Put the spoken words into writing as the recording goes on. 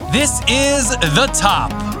This is The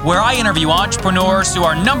Top, where I interview entrepreneurs who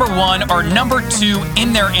are number one or number two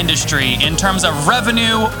in their industry in terms of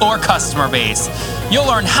revenue or customer base. You'll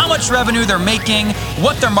learn how much revenue they're making,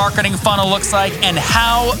 what their marketing funnel looks like, and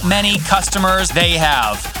how many customers they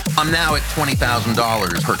have. I'm now at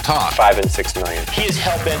 $20,000 per top. 5 and 6 million. He is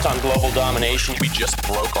hell-bent on global domination. We just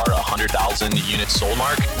broke our 100,000 units sold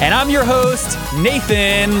mark. And I'm your host,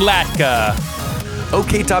 Nathan Latka.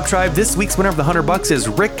 Okay, Top Tribe, this week's winner of the $100 is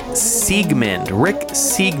Rick Siegmund. Rick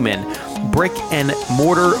Siegmund, brick and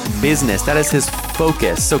mortar business. That is his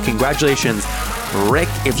focus. So congratulations, Rick.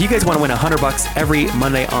 If you guys want to win $100 every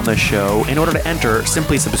Monday on the show, in order to enter,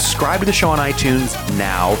 simply subscribe to the show on iTunes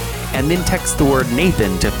now, and then text the word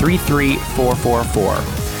Nathan to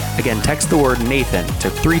 33444. Again, text the word Nathan to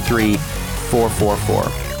 33444.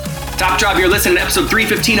 Top Tribe, you're listening to episode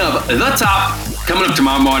 315 of The Top. Coming up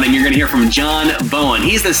tomorrow morning, you're going to hear from John Bowen.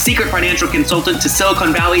 He's the secret financial consultant to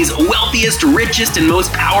Silicon Valley's wealthiest, richest, and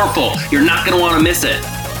most powerful. You're not going to want to miss it.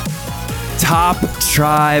 Top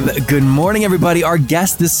Tribe, good morning, everybody. Our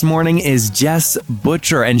guest this morning is Jess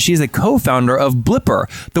Butcher, and she's a co-founder of Blipper,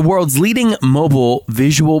 the world's leading mobile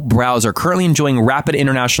visual browser, currently enjoying rapid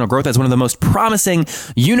international growth as one of the most promising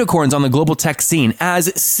unicorns on the global tech scene. As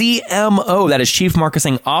CMO, that is Chief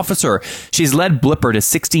Marketing Officer, she's led Blipper to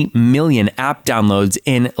 60 million app downloads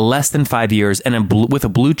in less than 5 years and with a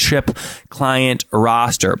blue chip client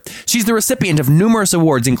roster. She's the recipient of numerous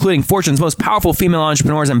awards, including Fortune's Most Powerful Female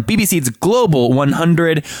Entrepreneurs and BBC's Global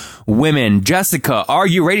 100 Women. Jessica, are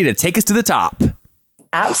you ready to take us to the top?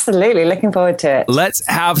 Absolutely. Looking forward to it. Let's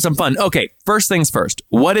have some fun. Okay, first things first.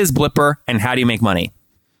 What is Blipper and how do you make money?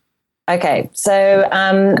 Okay, so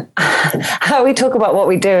how we talk about what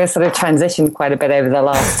we do has sort of transitioned quite a bit over the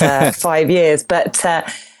last 5 years, but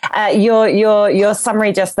your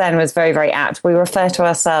summary just then was very, very apt. We refer to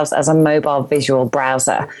ourselves as a mobile visual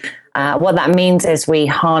browser. What that means is we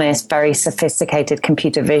harness very sophisticated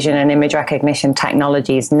computer vision and image recognition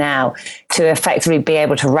technologies now to effectively be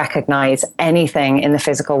able to recognize anything in the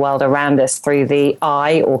physical world around us through the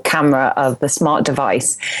eye or camera of the smart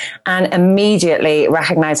device and immediately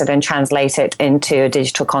recognize it and translate it into a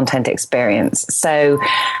digital content experience. So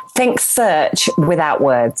think search without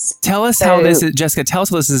words. Tell us how this is, Jessica, tell us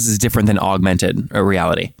how this is different than augmented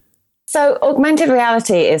reality. So augmented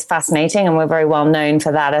reality is fascinating, and we're very well known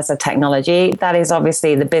for that as a technology. That is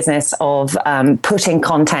obviously the business of putting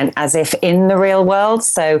content as if in the real world.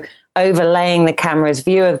 So overlaying the camera's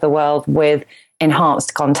view of the world with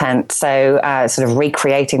enhanced content. So sort of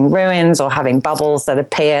recreating ruins or having bubbles that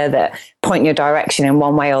appear that point your direction in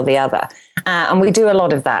one way or the other. And we do a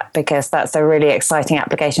lot of that because that's a really exciting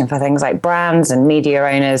application for things like brands and media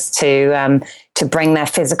owners to bring their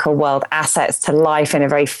physical world assets to life in a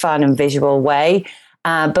very fun and visual way.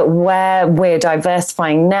 But where we're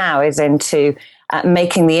diversifying now is into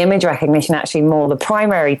making the image recognition actually more the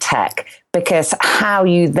primary tech, because how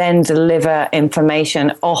you then deliver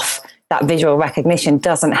information off that visual recognition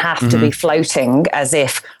doesn't have to be floating as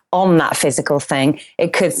if on that physical thing.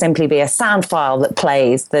 It could simply be a sound file that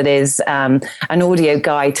plays that is an audio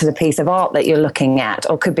guide to the piece of art that you're looking at,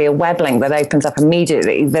 or could be a web link that opens up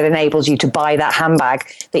immediately that enables you to buy that handbag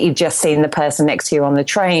that you've just seen the person next to you on the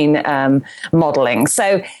train modeling.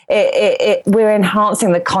 So we're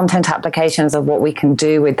enhancing the content applications of what we can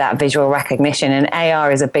do with that visual recognition, and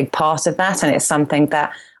AR is a big part of that, and it's something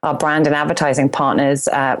that our brand and advertising partners,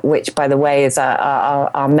 which, by the way, is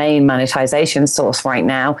our main monetization source right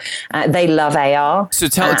now, they love AR. So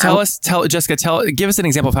Jessica, give us an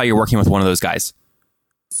example of how you're working with one of those guys.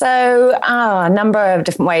 So a number of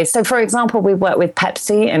different ways. So, for example, we've worked with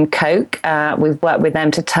Pepsi and Coke. We've worked with them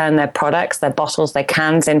to turn their products, their bottles, their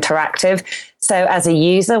cans interactive. So as a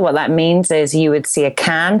user, what that means is you would see a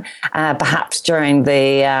can, perhaps during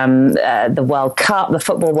the World Cup, the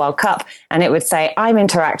Football World Cup, and it would say, "I'm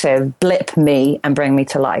interactive, blip me and bring me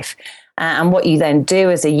to life." And what you then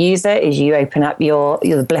do as a user is you open up your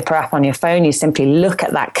Blipper app on your phone. You simply look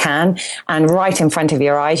at that can, and right in front of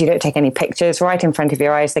your eyes, you don't take any pictures, right in front of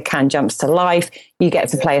your eyes, the can jumps to life. You get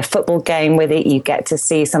to play a football game with it. You get to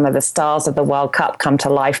see some of the stars of the World Cup come to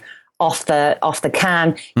life off the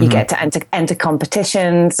can. You get to enter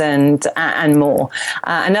competitions and more.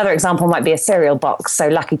 Another example might be a cereal box. So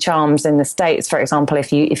Lucky Charms in the States, for example,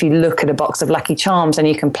 if you look at a box of Lucky Charms and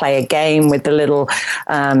you can play a game with the little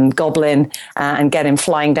goblin and get him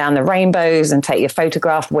flying down the rainbows and take your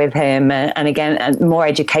photograph with him, and again, more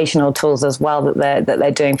educational tools as well that they're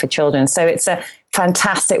doing for children. So it's a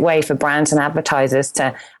fantastic way for brands and advertisers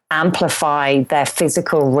to amplify their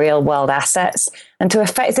physical real world assets and to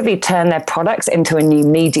effectively turn their products into a new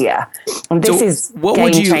media. And this is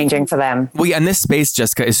game changing for them. Well, yeah, and this space,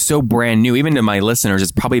 Jessica, is so brand new. Even to my listeners,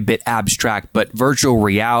 it's probably a bit abstract, but virtual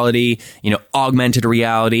reality, augmented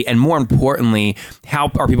reality, and more importantly,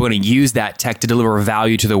 how are people going to use that tech to deliver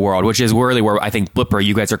value to the world, which is really where I think Blipper,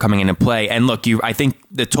 you guys are coming into play. And look, I think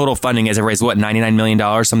the total funding is raised, $99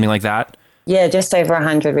 million, something like that? Yeah, just over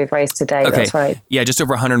 100 we've raised today. Okay. That's right. Yeah, just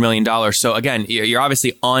over $100 million. So again, you're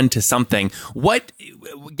obviously on to something.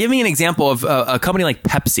 Give me an example of a company like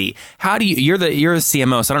Pepsi. How do you're the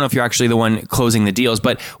CMO, so I don't know if you're actually the one closing the deals,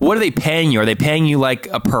 but what are they paying you? Are they paying you like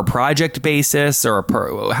a per project basis or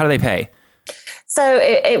how do they pay? So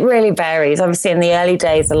it really varies. Obviously, in the early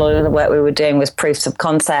days, a lot of the work we were doing was proofs of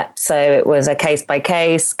concept. So it was a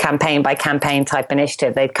case-by-case, campaign-by-campaign type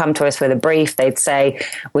initiative. They'd come to us with a brief. They'd say,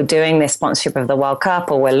 we're doing this sponsorship of the World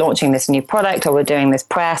Cup, or we're launching this new product, or we're doing this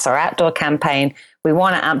press or outdoor campaign. We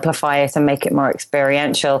want to amplify it and make it more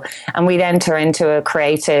experiential. And we'd enter into a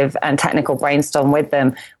creative and technical brainstorm with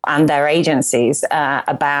them and their agencies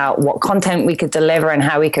about what content we could deliver and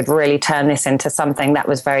how we could really turn this into something that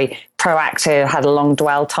was very proactive, had a long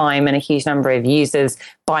dwell time and a huge number of users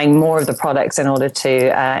buying more of the products in order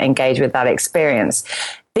to engage with that experience.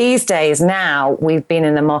 These days now, we've been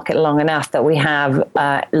in the market long enough that we have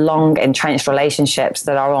long entrenched relationships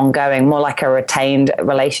that are ongoing, more like a retained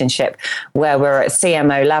relationship where we're at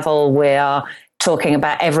CMO level. We are talking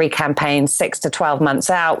about every campaign 6 to 12 months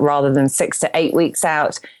out rather than 6 to 8 weeks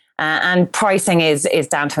out. And pricing is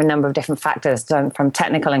down to a number of different factors, from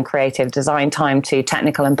technical and creative design time to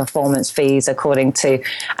technical and performance fees, according to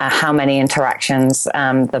how many interactions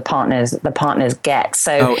the partners get.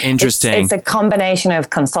 So interesting. It's a combination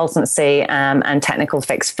of consultancy and technical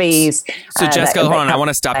fixed fees. So Jessica, hold on. I want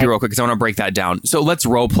to stop you real quick because I want to break that down. So let's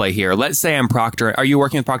role play here. Let's say I'm Procter. Are you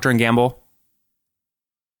working with Procter & Gamble?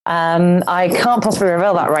 I can't possibly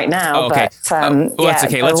reveal that right now. Okay. But, that's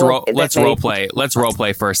okay. Let's role play. Let's role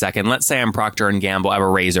play for a second. Let's say I'm Procter and Gamble. I have a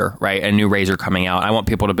razor, right? A new razor coming out. I want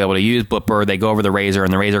people to be able to use Blipper. They go over the razor,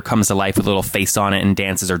 and the razor comes to life with a little face on it and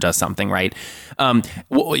dances or does something, right?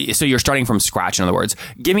 So you're starting from scratch. In other words,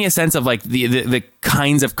 give me a sense of like the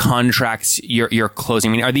kinds of contracts you're closing.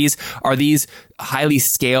 I mean, are these highly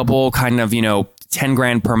scalable kind of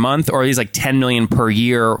 $10,000 per month, or are these like 10 million per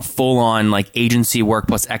year, full on like agency work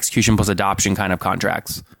plus execution plus adoption kind of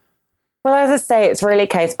contracts? Well, as I say, it's really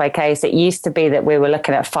case by case. It used to be that we were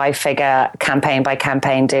looking at 5-figure campaign by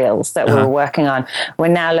campaign deals that we were working on. We're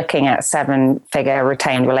now looking at 7-figure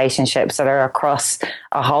retained relationships that are across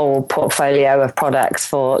a whole portfolio of products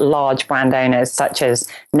for large brand owners such as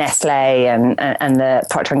Nestle and the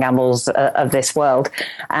Procter & Gamble's of this world.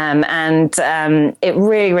 It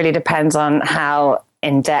really, really depends on how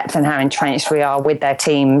in depth and how entrenched we are with their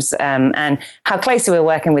teams and how closely we're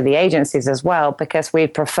working with the agencies as well, because we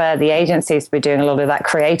prefer the agencies to be doing a lot of that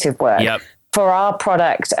creative work. Yep. For our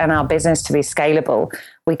product and our business to be scalable,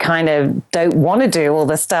 we kind of don't want to do all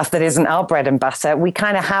the stuff that isn't our bread and butter. We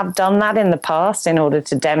kind of have done that in the past in order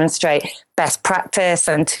to demonstrate best practice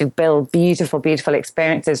and to build beautiful, beautiful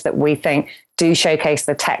experiences that we think do showcase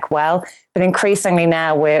the tech well. But increasingly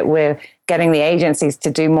now we're getting the agencies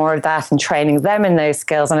to do more of that and training them in those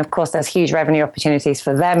skills. And of course, there's huge revenue opportunities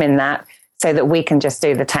for them in that, so that we can just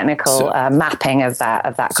do the technical mapping of that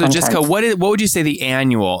So content. Jessica, what would you say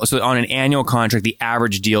on an annual contract, the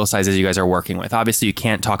average deal sizes you guys are working with? Obviously, you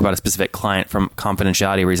can't talk about a specific client from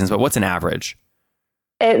confidentiality reasons, but what's an average?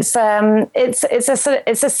 It's a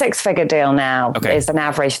 6-figure deal now. Okay. Is an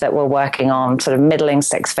average that we're working on, sort of middling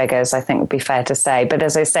 6 figures, I think would be fair to say. But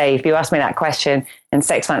as I say, if you ask me that question in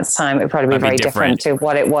 6 months' time, it would probably be very different to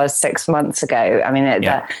what it was 6 months ago. I mean,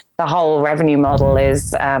 the whole revenue model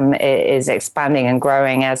is expanding and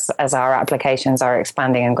growing as our applications are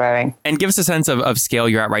expanding and growing. And give us a sense of scale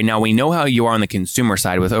you're at right now. We know how you are on the consumer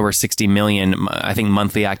side with over 60 million, I think,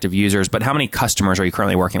 monthly active users. But how many customers are you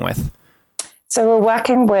currently working with? So we're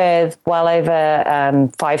working with well over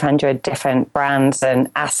 500 different brands and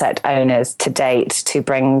asset owners to date to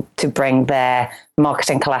bring their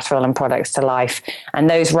marketing collateral and products to life. And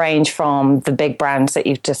those range from the big brands that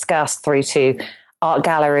you've discussed through to art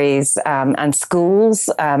galleries and schools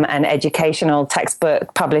and educational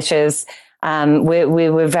textbook publishers.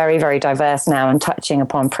 We're very, very diverse now and touching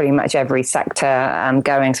upon pretty much every sector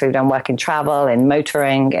going through. We've done work in travel, in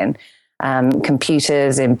motoring, and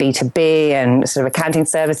computers, in B2B and sort of accounting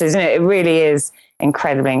services. And it really is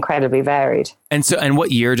incredibly, incredibly varied. And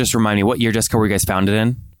what year, just remind me, what year, Jessica, were you guys founded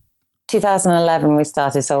in? 2011 we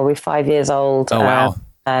started, so we'll be 5 years old. Oh, wow.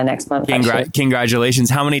 Next month.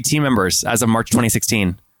 Congratulations. How many team members as of March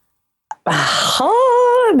 2016?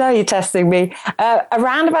 No, you're testing me.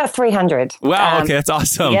 Around about 300. Wow. Okay. That's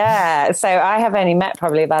awesome. Yeah. So I have only met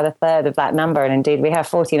probably about a third of that number. And indeed, we have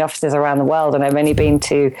 14 offices around the world, and I've only been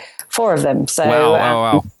to 4 of them. So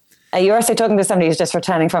wow. You're also talking to somebody who's just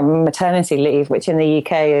returning from maternity leave, which in the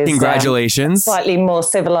UK is congratulations, slightly more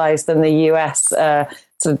civilized than the US,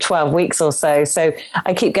 sort of 12 weeks or so. So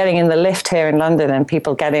I keep getting in the lift here in London, and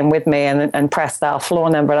people get in with me and press our floor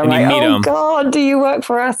number. And I'm like, oh God, do you work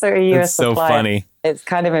for us or are you a supplier? So funny. It's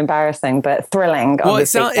kind of embarrassing, but thrilling. Well, it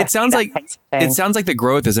sounds like the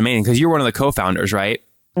growth is amazing because you're one of the co-founders, right?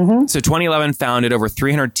 Mm-hmm. So 2011 founded, over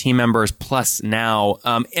 300 team members plus now.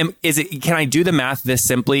 Can I do the math this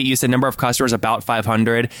simply? You said number of customers about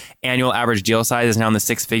 500, annual average deal size is now in the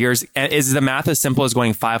 6 figures. Is the math as simple as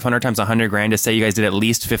going 500 times 100 grand to say you guys did at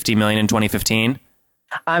least 50 million in 2015?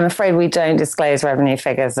 I'm afraid we don't disclose revenue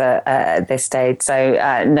figures at this stage. So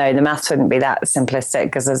no, the maths wouldn't be that simplistic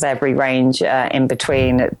because there's every range in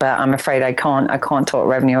between. But I'm afraid I can't talk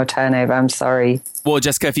revenue or turnover. I'm sorry. Well,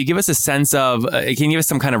 Jessica, if you give us a sense of, can you give us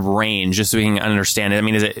some kind of range just so we can understand it? I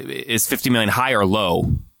mean, is 50 million high or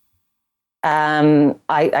low?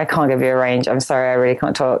 I can't give you a range. I'm sorry. I really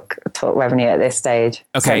can't talk revenue at this stage.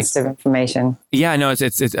 Okay. Sensitive information. Yeah, no,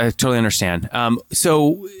 it's I totally understand.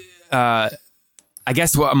 I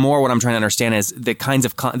guess what I'm trying to understand is the kinds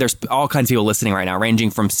of there's all kinds of people listening right now,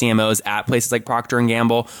 ranging from CMOs at places like Procter and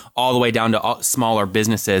Gamble all the way down to smaller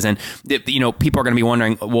businesses, and people are going to be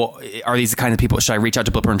wondering, well, are these the kinds of people? Should I reach out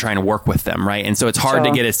to Blipper and try and work with them, right? And so it's hard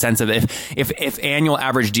to get a sense of if annual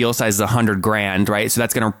average deal size is 100 grand, right? So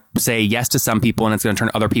that's going to say yes to some people, and it's going to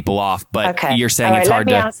turn other people off. But you're saying it's hard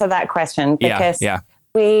to. Let me answer that question because yeah.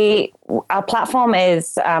 Our platform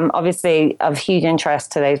is obviously of huge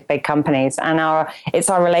interest to those big companies, and it's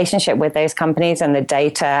our relationship with those companies and the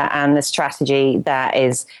data and the strategy that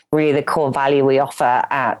is really the core value we offer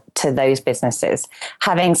to those businesses.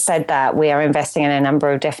 Having said that, we are investing in a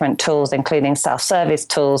number of different tools, including self-service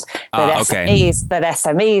tools that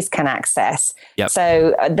SMEs can access. Yep.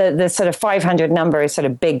 So the sort of 500 number is sort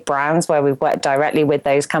of big brands where we've worked directly with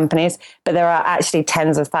those companies, but there are actually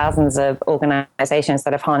tens of thousands of organizations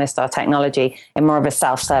that have harnessed our technology in more of a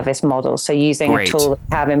self-service model. So using a tool that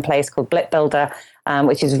we have in place called Blip Builder,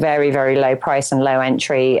 which is very, very low price and low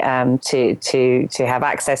entry to have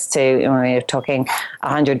access to. We're talking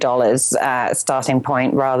 $100 starting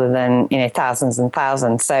point rather than thousands and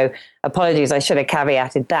thousands. So apologies, I should have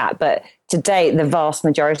caveated that. But to date, the vast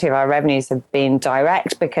majority of our revenues have been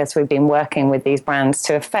direct because we've been working with these brands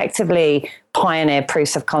to effectively pioneer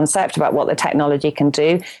proofs of concept about what the technology can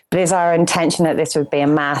do. But it's our intention that this would be a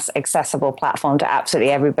mass accessible platform to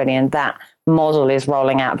absolutely everybody, and that model is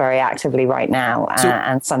rolling out very actively right now,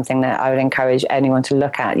 and something that I would encourage anyone to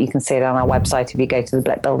look at. You can see it on our website if you go to the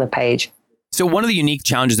Blip Builder page. So one of the unique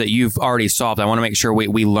challenges that you've already solved, I want to make sure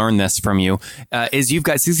we learn this from you, is you've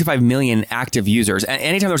got 65 million active users. And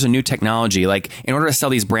anytime there's a new technology, like in order to sell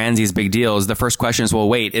these brands, these big deals, the first question is, well,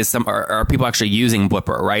 wait, are people actually using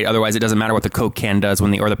Blipper, right? Otherwise, it doesn't matter what the Coke can does or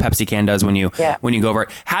the Pepsi can does when you go over it.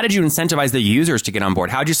 How did you incentivize the users to get on board?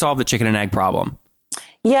 How did you solve the chicken and egg problem?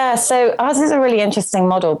 Yeah, so ours is a really interesting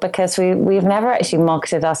model because we've never actually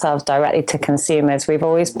marketed ourselves directly to consumers. We've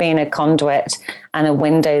always been a conduit and a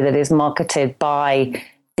window that is marketed by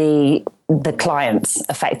the clients,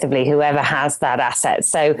 effectively, whoever has that asset.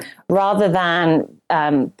 So rather than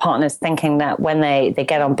partners thinking that when they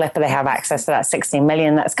get on Blipper, they have access to that 16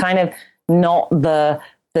 million, that's kind of not the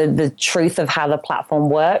truth of how the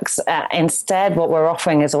platform works. Instead, what we're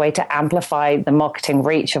offering is a way to amplify the marketing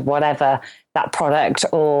reach of whatever that product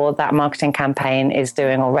or that marketing campaign is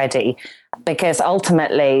doing already. Because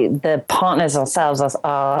ultimately, the partners themselves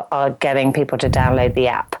are getting people to download the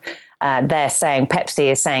app. They're saying,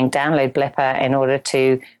 Pepsi is saying, download Blipper in order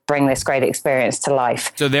to bring this great experience to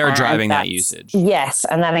life. So they're driving that usage. Yes,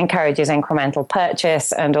 and that encourages incremental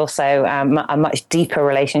purchase and also a much deeper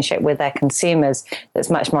relationship with their consumers that's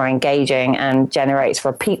much more engaging and generates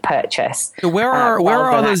repeat purchase. So where are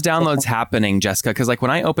all those downloads happening, Jessica? Because like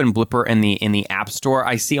when I open Blipper in the App Store,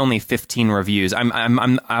 I see only 15 reviews.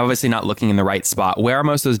 I'm obviously not looking in the right spot. Where are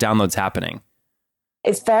most of those downloads happening?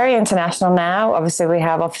 It's very international now. Obviously, we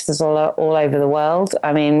have offices all over the world.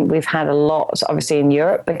 I mean, we've had a lot, obviously, in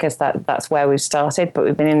Europe because that's where we've started, but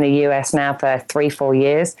we've been in the US now for 3-4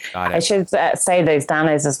 years. I should say those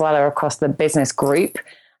downloads as well are across the business group.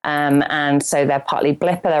 And so they're partly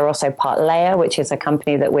Blipper. They're also part Layer, which is a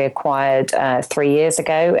company that we acquired 3 years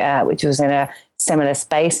ago, which was in a similar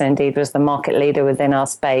space and indeed was the market leader within our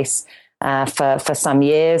space. for some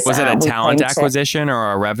years. Was it a talent acquisition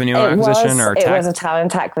or a revenue acquisition or tech? It was a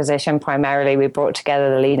talent acquisition primarily. We brought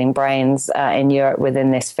together the leading brains in Europe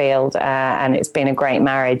within this field, and it's been a great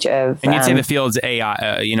marriage of. And you'd say the field's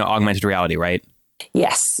AI, augmented reality, right?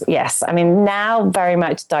 Yes. I mean, now very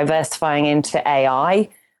much diversifying into AI.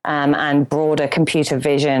 And broader computer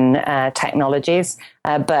vision technologies.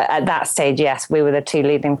 But at that stage, yes, we were the two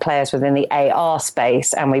leading players within the AR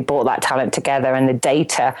space, and we brought that talent together and the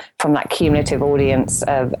data from that cumulative audience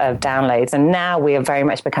of downloads. And now we are very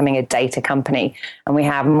much becoming a data company, and we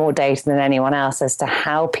have more data than anyone else as to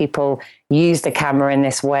how people use the camera in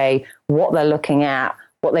this way, what they're looking at,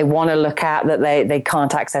 what they want to look at that they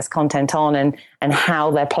can't access content on, and how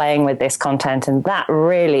they're playing with this content. And that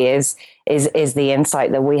really is the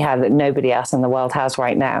insight that we have that nobody else in the world has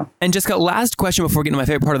right now. And Jessica, last question before getting to my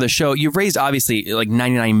favorite part of the show. You've raised obviously like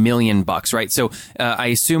 $99 million, right? So I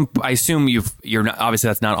assume you're not, obviously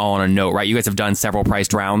that's not all on a note, right? You guys have done several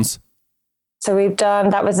priced rounds. So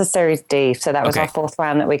that was a Series D. So that was our fourth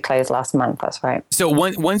round that we closed last month. That's right. So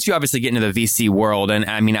once you obviously get into the VC world, and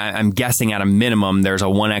I mean, I'm guessing at a minimum, there's a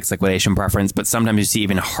 1x liquidation preference, but sometimes you see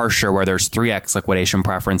even harsher where there's 3x liquidation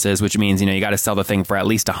preferences, which means, you got to sell the thing for at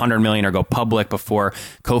least $100 million or go public before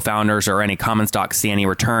co-founders or any common stock see any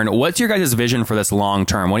return. What's your guys' vision for this long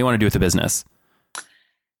term? What do you want to do with the business?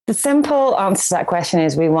 The simple answer to that question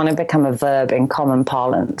is we want to become a verb in common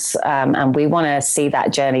parlance, and we want to see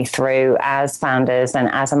that journey through as founders and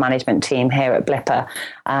as a management team here at Blipper.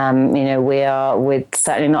 We're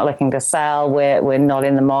certainly not looking to sell. We're not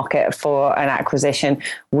in the market for an acquisition.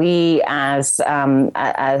 We, as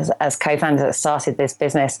co-founders that started this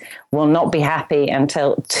business, will not be happy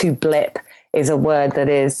until to blip is a word that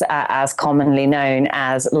is as commonly known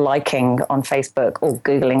as liking on Facebook or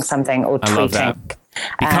Googling something or tweeting. I love that.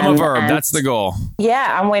 Become a verb. That's the goal.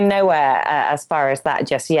 Yeah, and we're nowhere as far as that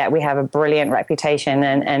just yet. We have a brilliant reputation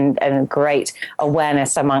and great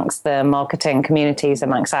awareness amongst the marketing communities,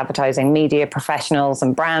 amongst advertising, media professionals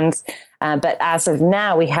and brands. But as of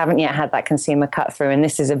now, we haven't yet had that consumer cut through. And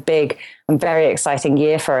this is a big and very exciting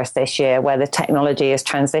year for us this year, where the technology is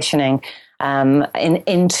transitioning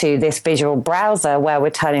into this visual browser where we're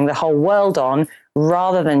turning the whole world on,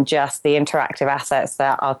 rather than just the interactive assets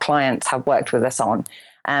that our clients have worked with us on.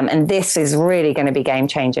 And this is really going to be game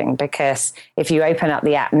changing, because if you open up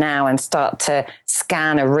the app now and start to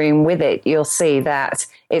scan a room with it, you'll see that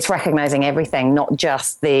it's recognizing everything, not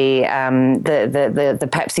just the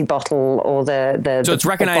Pepsi bottle or the. So it's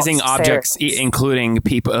recognizing objects, including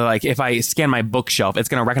people. Like if I scan my bookshelf, it's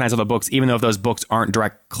going to recognize all the books, even though those books aren't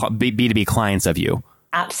direct B2B clients of you.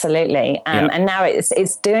 Absolutely. And now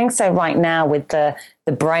it's doing so right now with the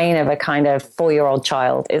brain of a kind of 4-year-old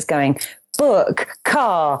child. It's going book,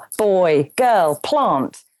 car, boy, girl,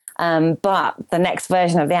 plant. But the next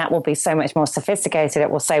version of the app will be so much more sophisticated.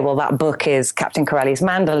 It will say, well, that book is Captain Corelli's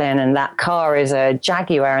mandolin, and that car is a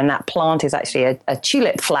Jaguar, and that plant is actually a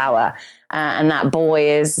tulip flower. And that boy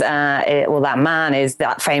is, that man is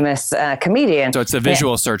that famous comedian. So it's the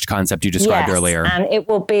visual search concept you described earlier. And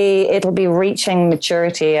it'll be reaching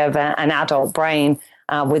maturity of an adult brain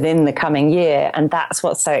within the coming year. And that's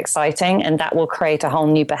what's so exciting. And that will create a whole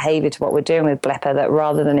new behavior to what we're doing with Blipper, that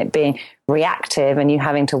rather than it being reactive and you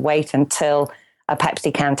having to wait until a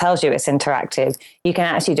Pepsi can tells you it's interactive, you can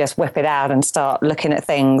actually just whip it out and start looking at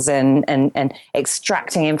things and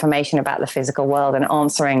extracting information about the physical world and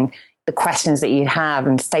answering the questions that you have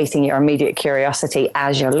and stating your immediate curiosity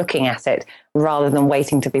as you're looking at it, rather than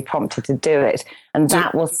waiting to be prompted to do it. And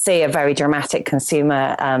that will see a very dramatic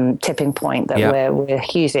consumer tipping point that we're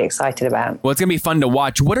hugely excited about. Well, it's going to be fun to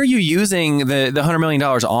watch. What are you using the $100 million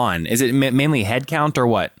on? Is it mainly headcount or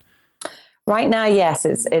what? Right now, yes,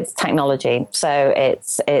 it's technology. So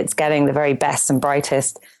it's getting the very best and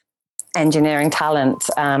brightest engineering talent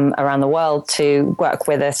around the world to work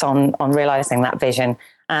with us on realizing that vision.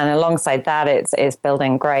 And alongside that, it's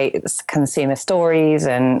building great consumer stories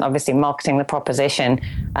and obviously marketing the proposition,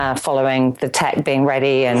 following the tech being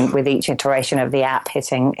ready and with each iteration of the app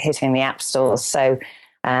hitting the app stores. So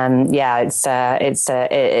it's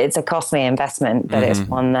a costly investment, but it's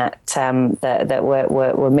one that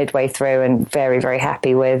we're midway through and very, very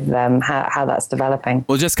happy with how that's developing.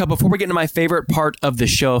 Well, Jessica, before we get into my favorite part of the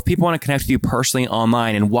show, if people want to connect with you personally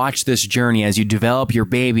online and watch this journey as you develop your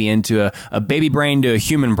baby into a baby brain to a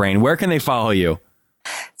human brain, where can they follow you?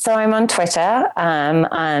 So I'm on Twitter,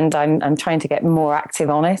 and I'm trying to get more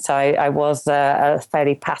active on it. I was a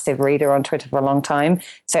fairly passive reader on Twitter for a long time.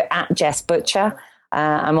 So at Jess Butcher.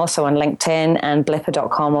 I'm also on LinkedIn, and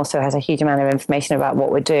Blipper.com also has a huge amount of information about what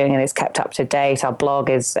we're doing and is kept up to date. Our blog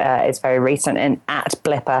is very recent, and at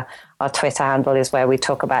Blipper, Our Twitter handle is where we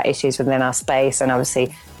talk about issues within our space and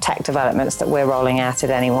obviously tech developments that we're rolling out at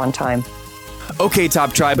any one time. Okay,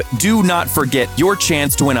 Top Tribe, do not forget your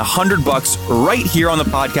chance to win $100 right here on the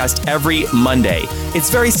podcast every Monday. It's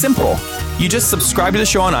very simple. You just subscribe to the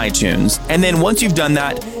show on iTunes, and then once you've done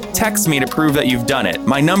that, text me to prove that you've done it.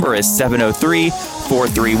 My number is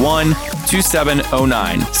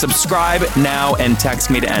 703-431-2709. Subscribe now and text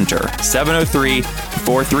me to enter.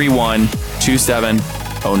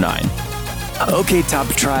 703-431-2709. Okay, Top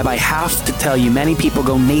Tribe, I have to tell you, many people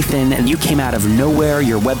go, Nathan, and you came out of nowhere.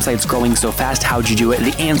 Your website's growing so fast. How'd you do it?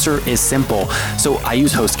 The answer is simple. So I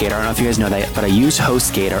use HostGator. I don't know if you guys know that, but I use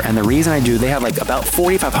HostGator. And the reason I do, they have like about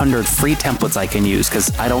 4,500 free templates I can use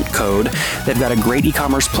because I don't code. They've got a great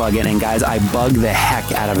e-commerce plugin. And guys, I bug the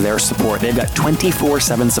heck out of their support. They've got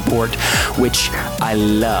 24/7 support, which I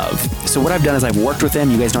love. So what I've done is I've worked with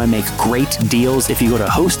them. You guys know I make great deals. If you go to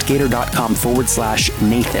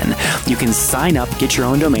HostGator.com/Nathan, you can sign up, get your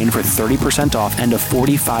own domain for 30% off and a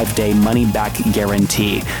 45-day money-back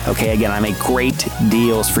guarantee. Okay, again, I make great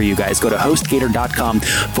deals for you guys. Go to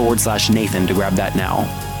HostGator.com/Nathan to grab that now.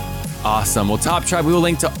 Awesome. Well, Top Tribe, we will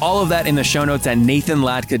link to all of that in the show notes at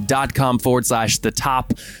nathanlatka.com/the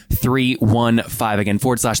top 315. Again,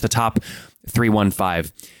 /the top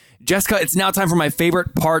 315. Jessica, it's now time for my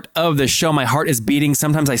favorite part of the show. My heart is beating.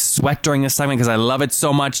 Sometimes I sweat during this segment because I love it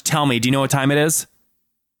so much. Tell me, do you know what time it is?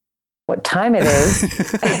 What time it is?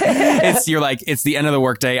 It's the end of the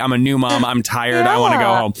workday. I'm a new mom. I'm tired. I want to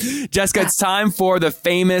go home. Jessica, it's time for the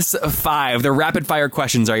famous 5, the rapid fire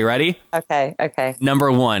questions. Are you ready? Okay.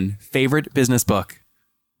 Number 1, favorite business book?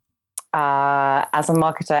 As a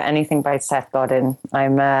marketer, anything by Seth Godin.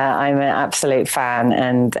 I'm an absolute fan,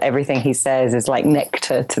 and everything he says is like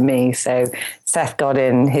nectar to me. So Seth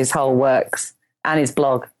Godin, his whole works and his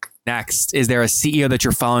blog. Next, is there a CEO that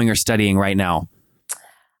you're following or studying right now?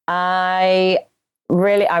 I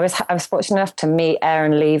was fortunate enough to meet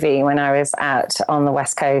Aaron Levy when I was out on the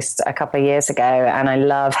West Coast a couple of years ago. And I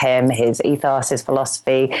love him, his ethos, his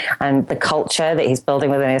philosophy, and the culture that he's building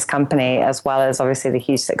within his company, as well as obviously the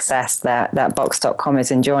huge success that Box.com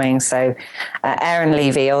is enjoying. So Aaron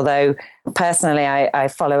Levy, although personally I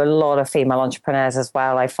follow a lot of female entrepreneurs as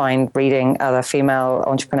well, I find reading other female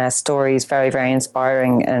entrepreneur stories very, very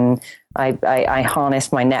inspiring. And I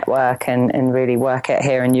harness my network and really work it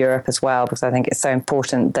here in Europe as well, because I think it's so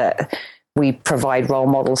important that we provide role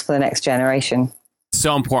models for the next generation.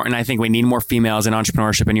 So important. I think we need more females in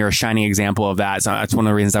entrepreneurship, and you're a shining example of that. So that's one of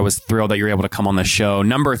the reasons I was thrilled that you were able to come on the show.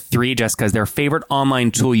 Number 3, Jessica, is there a favorite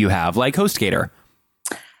online tool you have, like HostGator?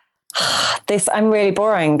 I'm really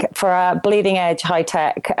boring. For a bleeding edge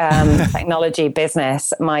high-tech technology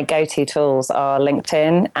business, my go-to tools are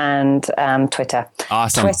LinkedIn and Twitter.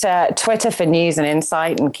 Awesome. Twitter for news and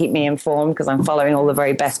insight and keep me informed because I'm following all the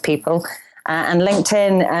very best people. And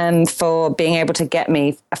LinkedIn for being able to get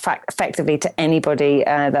me effectively to anybody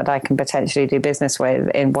that I can potentially do business with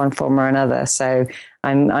in one form or another. So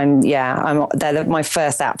they're my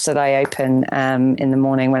first apps that I open in the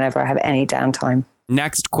morning whenever I have any downtime.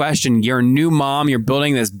 Next question. You're a new mom. You're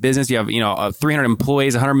building this business. You have, 300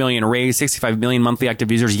 employees, 100 million raised, 65 million monthly active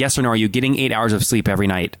users. Yes or no? Are you getting 8 hours of sleep every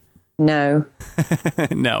night? No.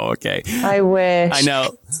 No. Okay. I wish. I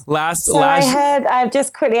know. I've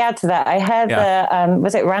just quickly add to that. I heard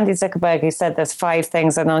was it Randy Zuckerberg who said there's 5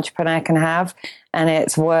 things an entrepreneur can have, and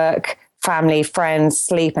it's work, family, friends,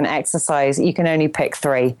 sleep, and exercise. You can only pick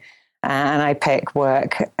 3. And I pick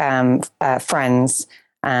work, friends,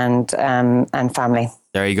 and family.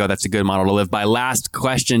 There you go. That's a good model to live by. Last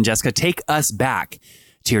question, Jessica. Take us back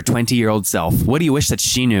to your 20-year-old self. What do you wish that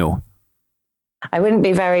she knew? I wouldn't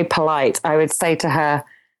be very polite. I would say to her,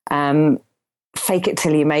 fake it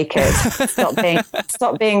till you make it.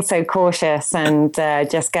 Stop being so cautious and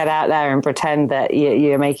just get out there and pretend that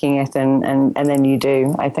you're making it and then you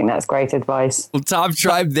do. I think that's great advice. Well, Top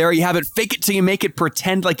Tribe, there you have it. Fake it till you make it.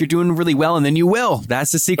 Pretend like you're doing really well and then you will.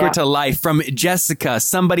 That's the secret to life. From Jessica,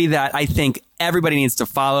 somebody that I think everybody needs to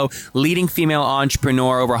follow. Leading female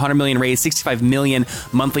entrepreneur, over 100 million raised, 65 million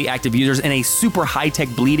monthly active users, and a super high-tech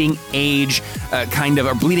bleeding edge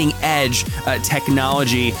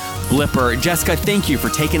technology blipper. Jessica, thank you for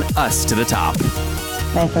taking us to the top.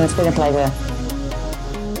 Nathan, it's been a pleasure.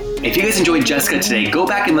 If you guys enjoyed Jessica today, go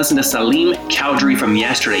back and listen to Salim Chowdhury from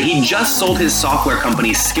yesterday. He just sold his software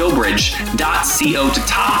company, Skillbridge.co, to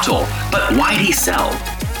TopTool. But why'd he sell?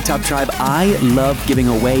 Top Tribe, I love giving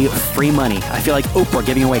away free money. I feel like Oprah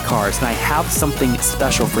giving away cars, and I have something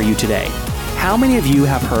special for you today. How many of you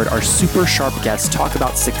have heard our super sharp guests talk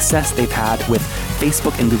about success they've had with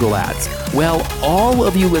Facebook and Google Ads? Well, all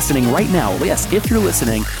of you listening right now, yes, if you're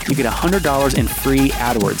listening, you get $100 in free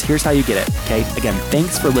AdWords. Here's how you get it, okay? Again,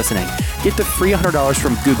 thanks for listening. Get the free $100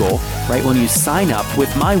 from Google, right, when you sign up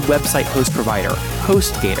with my website host provider,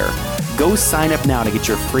 HostGator. Go sign up now to get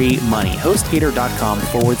your free money.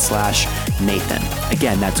 HostGator.com/Nathan.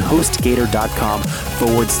 Again, that's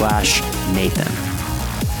HostGator.com/Nathan.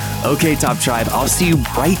 Okay, Top Tribe, I'll see you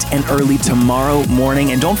bright and early tomorrow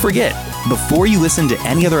morning. And don't forget, before you listen to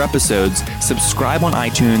any other episodes, subscribe on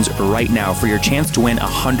iTunes right now for your chance to win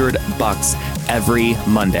 $100 every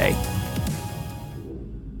Monday.